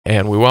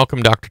And we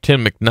welcome Dr.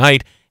 Tim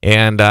McKnight.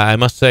 And I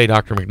must say,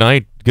 Dr.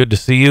 McKnight, good to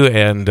see you.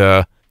 And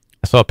I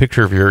saw a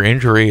picture of your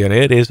injury, and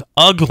it is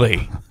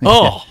ugly.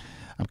 Oh,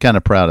 I'm kind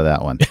of proud of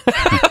that one.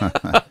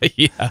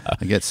 yeah.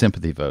 I get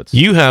sympathy votes.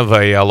 You have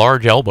a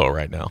large elbow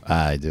right now.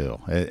 I do,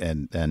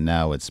 and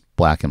now it's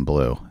black and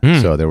blue.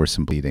 Mm. So there was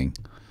some bleeding.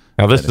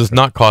 Now, this is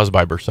not caused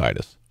by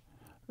bursitis.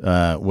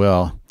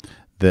 Well,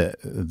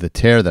 the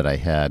tear that I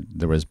had,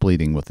 there was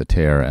bleeding with the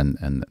tear,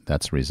 and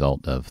that's a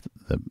result of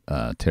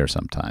the tear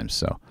sometimes.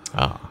 So,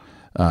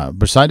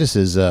 bursitis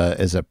is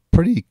a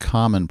pretty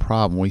common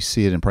problem. We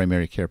see it in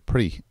primary care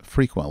pretty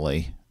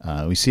frequently.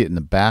 We see it in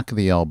the back of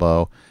the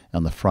elbow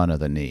and the front of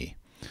the knee.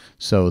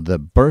 So the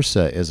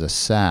bursa is a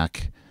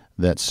sac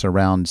that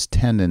surrounds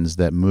tendons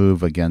that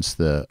move against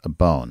the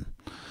bone,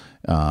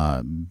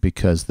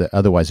 because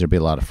otherwise there'd be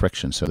a lot of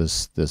friction. So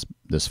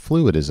this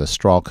fluid is a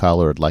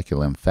straw-colored, like a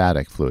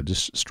lymphatic fluid.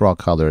 Just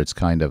straw-colored. It's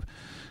kind of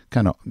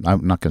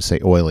I'm not going to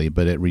say oily,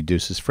 but it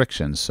reduces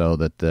friction so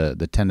that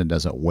the tendon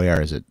doesn't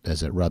wear as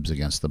it rubs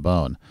against the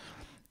bone.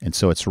 And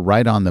so it's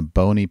right on the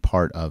bony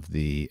part of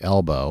the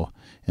elbow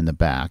in the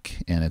back,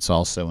 and it's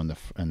also in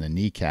the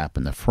kneecap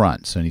in the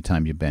front. So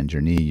anytime you bend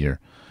your knee,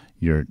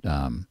 you're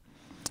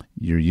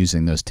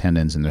using those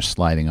tendons, and they're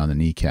sliding on the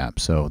kneecap.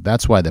 So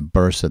that's why the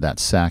bursa, that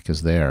sac,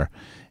 is there.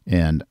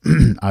 And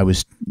I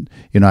was,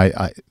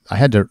 I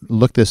had to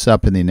look this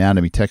up in the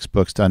anatomy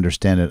textbooks to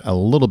understand it a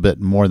little bit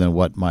more than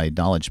what my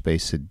knowledge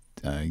base had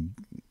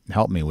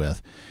helped me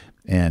with.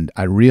 And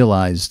I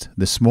realized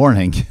this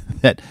morning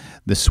that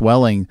the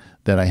swelling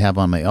that I have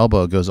on my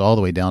elbow goes all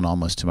the way down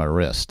almost to my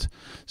wrist.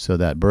 So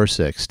that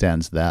bursa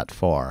extends that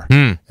far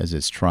as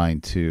it's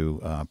trying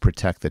to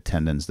protect the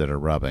tendons that are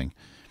rubbing.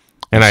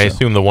 And I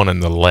assume the one in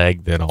the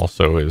leg then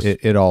also is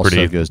it also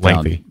pretty goes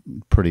lengthy.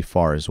 Down pretty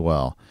far as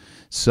well.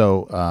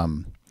 So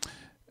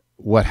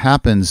what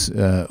happens,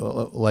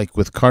 like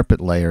with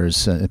carpet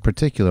layers in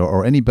particular,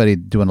 or anybody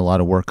doing a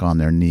lot of work on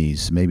their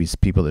knees, maybe it's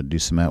people that do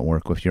cement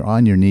work, if you're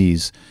on your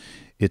knees,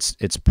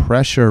 it's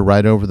pressure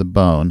right over the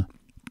bone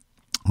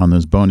on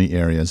those bony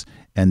areas,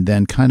 and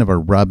then kind of a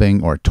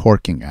rubbing or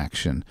torquing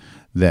action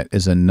that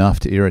is enough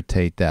to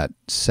irritate that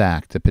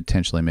sac to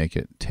potentially make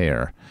it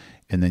tear,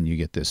 and then you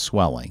get this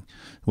swelling.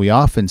 We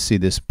often see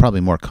this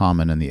probably more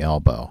common in the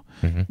elbow.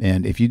 Mm-hmm.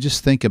 And if you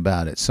just think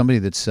about it, somebody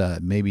that's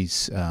maybe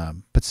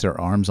puts their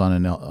arms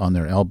on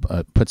their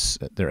elbow, puts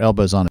their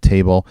elbows on a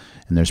table,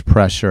 and there's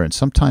pressure, and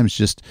sometimes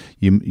just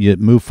you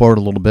move forward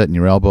a little bit, and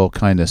your elbow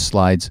kind of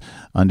slides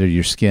under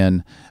your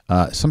skin.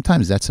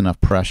 Sometimes that's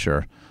enough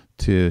pressure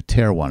to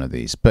tear one of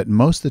these. But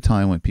most of the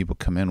time, when people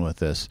come in with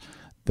this,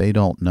 they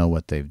don't know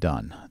what they've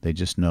done. They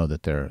just know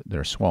that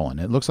they're swollen.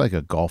 It looks like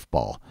a golf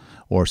ball,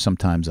 or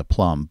sometimes a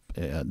plum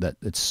that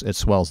it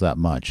swells that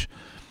much.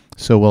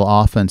 So we'll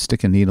often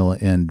stick a needle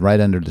in right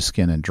under the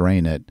skin and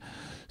drain it.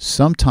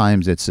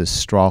 Sometimes it's a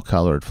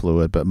straw-colored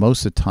fluid, but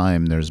most of the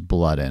time there's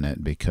blood in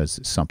it because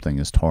something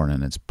is torn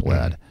and it's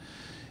bled.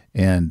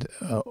 And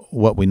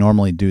what we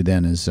normally do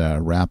then is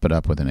wrap it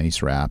up with an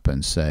ACE wrap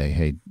and say,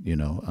 hey,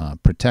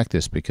 protect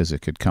this because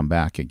it could come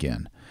back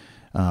again.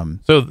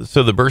 So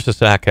the bursa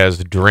sac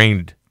has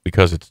drained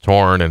because it's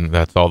torn, and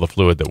that's all the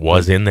fluid that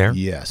was in there?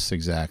 Yes,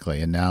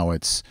 exactly. And now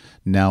it's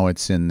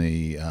in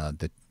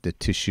the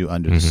tissue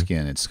under the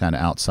skin. It's kind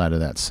of outside of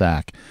that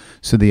sac.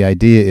 So the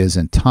idea is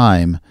in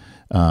time,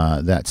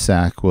 that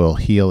sac will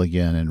heal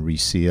again and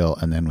reseal,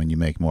 and then when you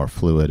make more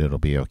fluid, it'll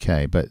be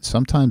okay. But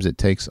sometimes it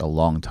takes a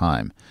long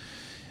time.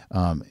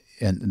 And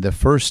the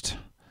first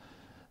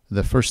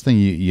thing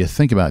you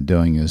think about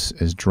doing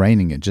is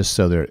draining it, just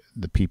so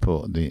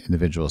the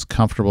individual is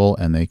comfortable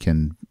and they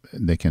can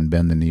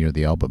bend the knee or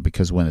the elbow,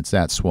 because when it's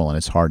that swollen,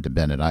 it's hard to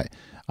bend it.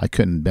 I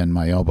couldn't bend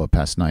my elbow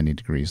past 90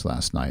 degrees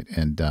last night,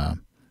 and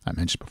I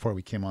mentioned before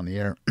we came on the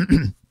air,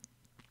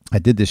 I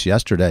did this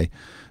yesterday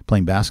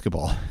playing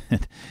basketball,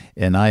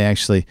 and I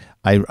actually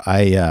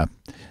I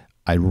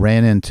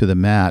ran into the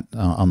mat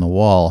on the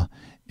wall,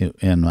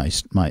 and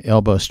my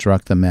elbow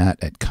struck the mat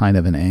at kind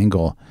of an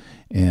angle,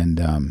 and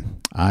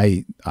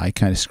I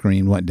kind of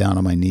screamed, went down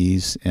on my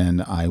knees,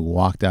 and I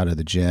walked out of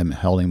the gym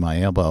holding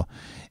my elbow,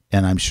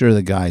 and I'm sure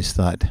the guys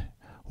thought,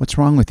 "What's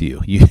wrong with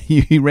you?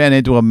 You ran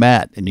into a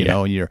mat, and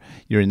and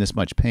you're in this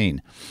much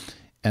pain."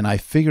 And I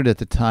figured at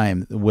the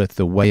time, with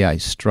the way I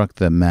struck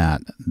the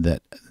mat,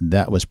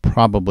 that was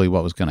probably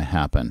what was going to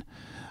happen.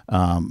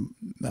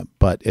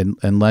 But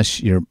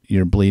unless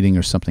you're bleeding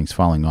or something's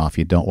falling off,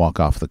 you don't walk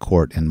off the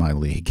court in my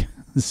league.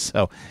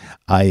 So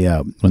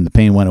when the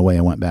pain went away,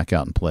 I went back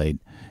out and played.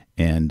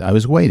 And I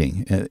was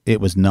waiting.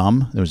 It was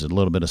numb. There was a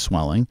little bit of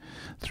swelling.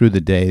 Through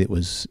the day, it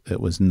was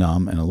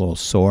numb and a little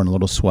sore and a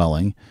little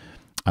swelling.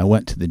 I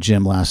went to the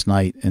gym last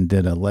night and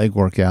did a leg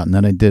workout, and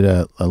then I did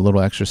a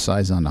little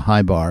exercise on the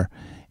high bar.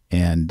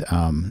 And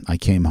I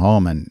came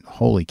home, and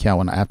holy cow,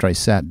 after I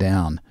sat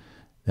down,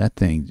 that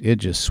thing, it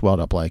just swelled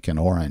up like an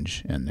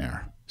orange in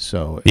there.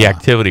 So the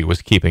activity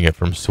was keeping it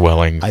from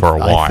swelling for a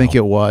while. I think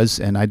it was,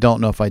 and I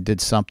don't know if I did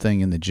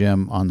something in the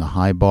gym on the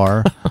high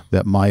bar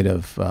that might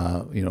have,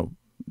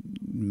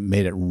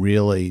 made it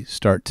really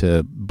start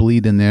to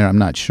bleed in there. I'm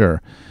not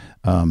sure.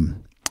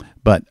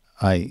 But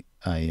I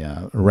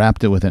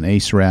wrapped it with an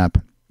ACE wrap,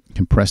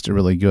 compressed it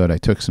really good. I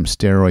took some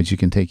steroids. You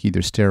can take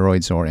either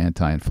steroids or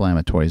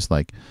anti-inflammatories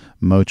like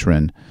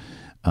Motrin.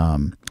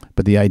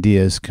 But the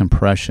idea is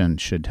compression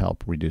should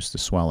help reduce the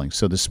swelling.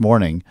 So this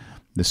morning,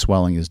 the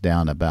swelling is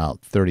down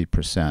about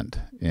 30%,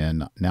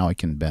 and now I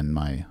can bend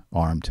my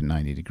arm to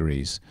 90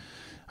 degrees.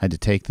 I had to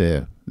take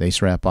the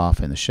ACE wrap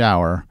off in the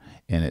shower,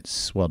 and it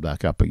swelled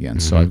back up again.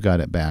 So I've got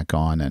it back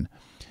on, and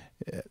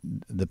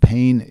the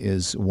pain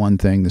is one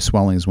thing, the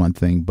swelling is one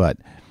thing, but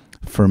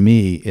for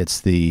me, it's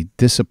the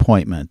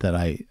disappointment that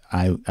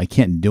I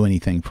can't do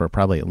anything for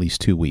probably at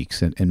least 2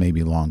 weeks and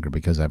maybe longer,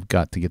 because I've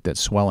got to get that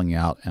swelling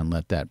out and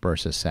let that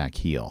bursa sac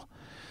heal.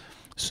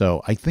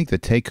 So I think the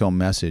take-home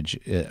message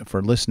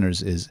for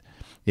listeners is,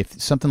 if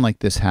something like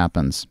this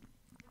happens,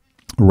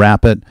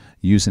 wrap it,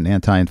 use an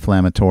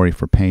anti-inflammatory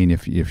for pain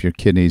if your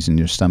kidneys and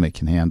your stomach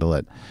can handle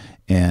it,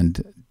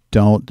 and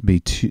don't be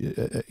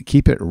too,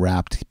 keep it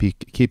wrapped,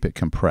 keep it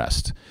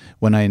compressed.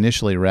 When I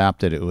initially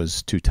wrapped it, it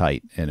was too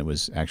tight, and it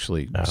was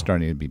actually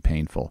starting to be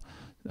painful.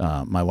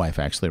 My wife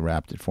actually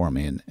wrapped it for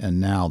me, and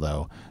now,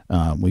 though,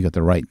 we got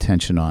the right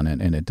tension on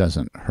it, and it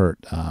doesn't hurt.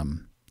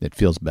 It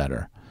feels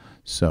better.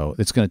 So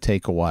it's going to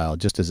take a while,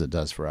 just as it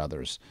does for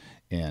others.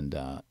 And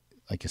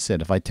like I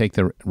said, if I take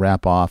the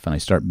wrap off and I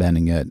start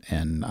bending it,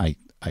 and I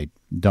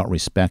don't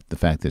respect the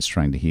fact that it's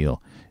trying to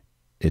heal,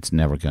 it's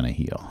never going to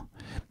heal.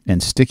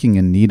 And sticking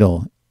a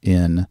needle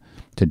in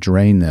to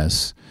drain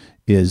this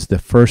is the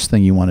first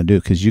thing you want to do,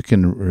 because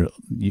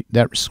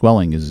that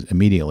swelling is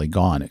immediately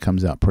gone. It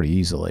comes out pretty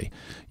easily.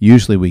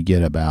 Usually we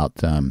get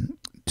about 1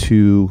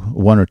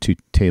 or 2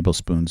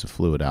 tablespoons of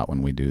fluid out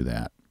when we do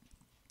that.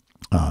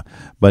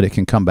 But it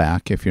can come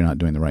back if you're not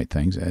doing the right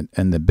things.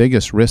 And the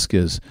biggest risk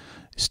is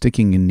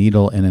sticking a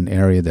needle in an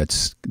area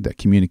that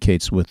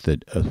communicates with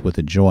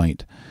the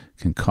joint.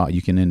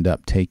 You can end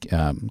up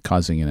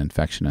causing an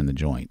infection in the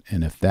joint.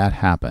 And if that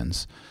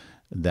happens,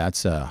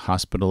 that's a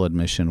hospital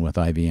admission with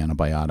IV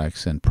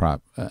antibiotics and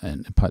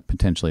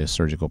potentially a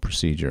surgical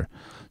procedure.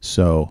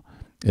 So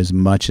as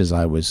much as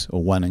I was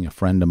wanting a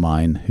friend of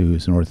mine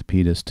who's an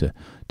orthopedist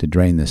to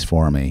drain this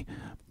for me,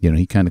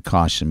 he kind of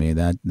cautioned me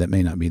that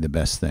may not be the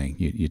best thing.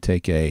 You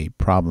take a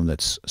problem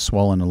that's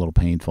swollen, a little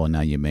painful, and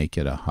now you make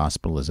it a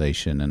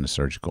hospitalization and a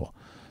surgical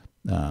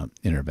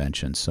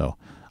intervention. So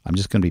I'm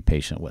just going to be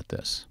patient with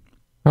this.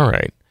 All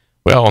right.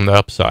 Well, on the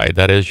upside,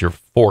 that is your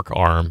fork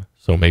arm,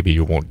 so maybe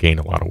you won't gain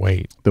a lot of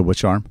weight. The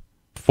which arm?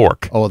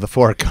 Fork. Oh, the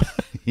fork.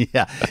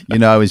 Yeah.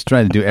 I was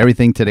trying to do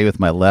everything today with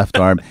my left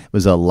arm. It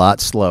was a lot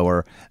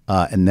slower,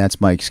 and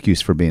that's my excuse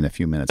for being a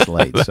few minutes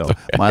late. So okay.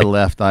 My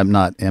left, I'm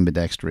not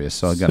ambidextrous,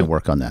 so I've got to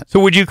work on that. So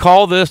would you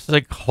call this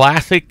a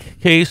classic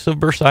case of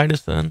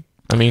bursitis then?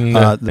 I mean,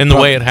 in the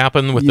way it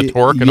happened with the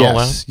torque and all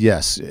that?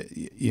 Yes.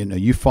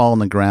 You fall on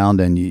the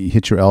ground and you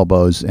hit your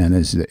elbows, and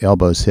as the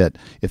elbows hit,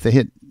 if they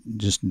hit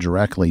just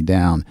directly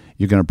down,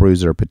 you're going to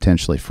bruise it or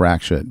potentially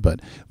fracture it. But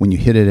when you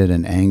hit it at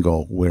an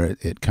angle where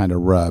it kind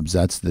of rubs,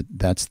 that's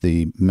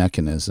the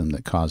mechanism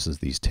that causes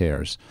these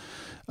tears.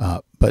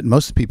 But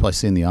most of the people I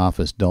see in the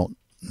office don't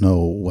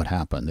know what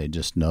happened. They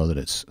just know that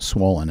it's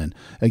swollen. And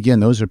again,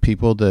 those are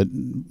people that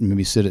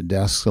maybe sit at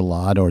desks a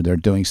lot, or they're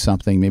doing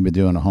something, maybe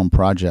doing a home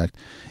project,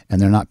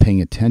 and they're not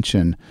paying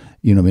attention.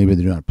 Maybe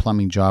they're doing a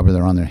plumbing job, or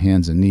they're on their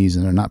hands and knees,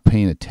 and they're not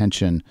paying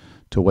attention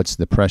to what's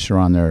the pressure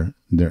on their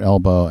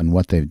elbow and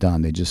what they've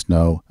done. They just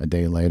know a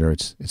day later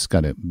it's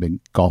got a big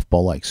golf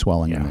ball like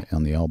swelling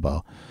on the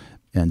elbow.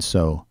 And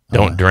so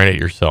don't drain it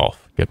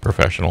yourself. Get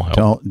professional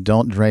help.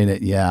 Don't drain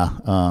it. Yeah.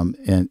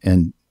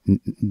 And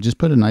just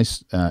put a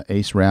nice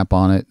ACE wrap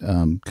on it,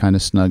 kind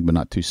of snug but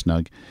not too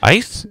snug.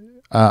 Ice?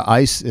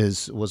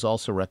 Ice was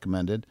also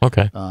recommended.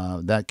 Okay.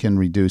 That can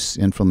reduce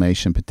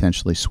inflammation,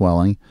 potentially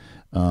swelling.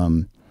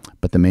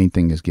 But the main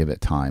thing is give it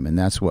time, and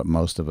that's what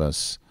most of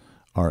us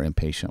are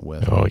impatient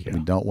with. Oh, yeah.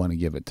 We don't want to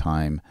give it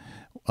time.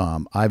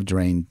 I've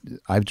drained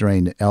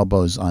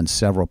elbows on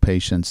several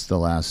patients the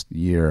last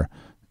year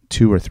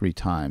 2 or 3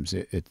 times.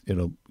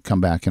 It'll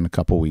come back in a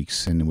couple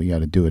weeks, and we got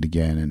to do it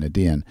again and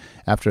again.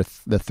 After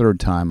the 3rd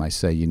time, I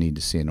say you need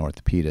to see an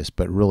orthopedist.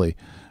 But really,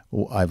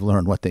 I've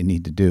learned what they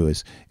need to do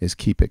is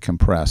keep it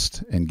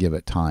compressed and give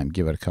it time.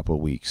 Give it a couple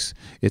of weeks.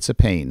 It's a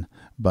pain,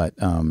 but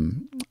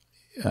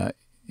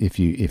if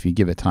you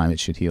give it time, it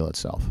should heal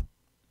itself.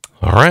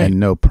 All right. And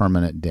no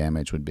permanent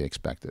damage would be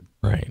expected.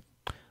 Right.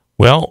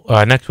 Well,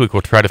 next week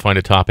we'll try to find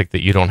a topic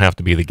that you don't have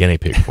to be the guinea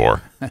pig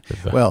for.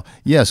 Well,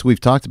 yes, we've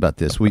talked about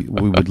this. We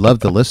would love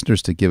the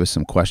listeners to give us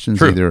some questions.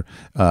 True. Either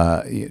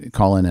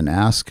call in and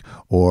ask,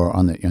 or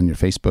on your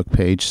Facebook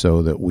page,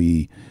 so that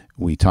we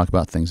talk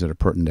about things that are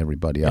pertinent to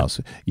everybody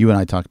else. You and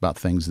I talk about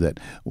things that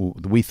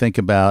we think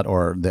about,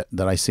 or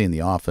that I see in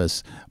the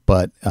office,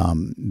 but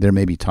there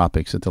may be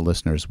topics that the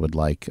listeners would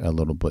like a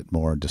little bit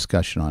more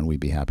discussion on. We'd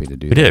be happy to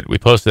do that. We did. We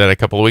posted that a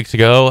couple of weeks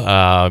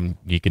ago.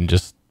 You can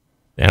just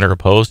enter a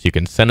post. You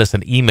can send us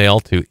an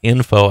email to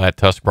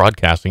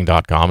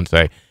info@tuskbroadcasting.com and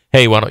say,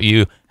 hey, why don't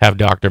you have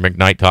Dr.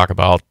 McKnight talk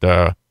about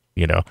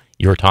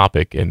your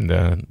topic, and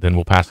then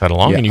we'll pass that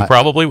along. Yeah, and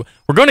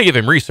we're going to give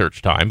him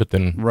research time, but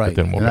then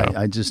we'll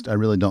and I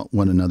really don't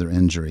want another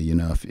injury.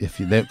 If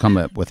they come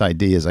up with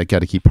ideas, I got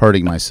to keep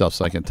hurting myself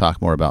so I can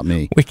talk more about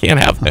me. We can't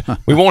have that.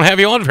 We won't have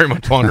you on very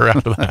much longer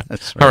after that.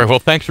 That's right. All right. Well,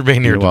 thanks for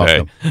being here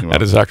today. Welcome.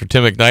 That is Dr.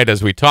 Tim McKnight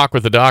as we talk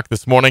with the doc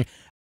this morning.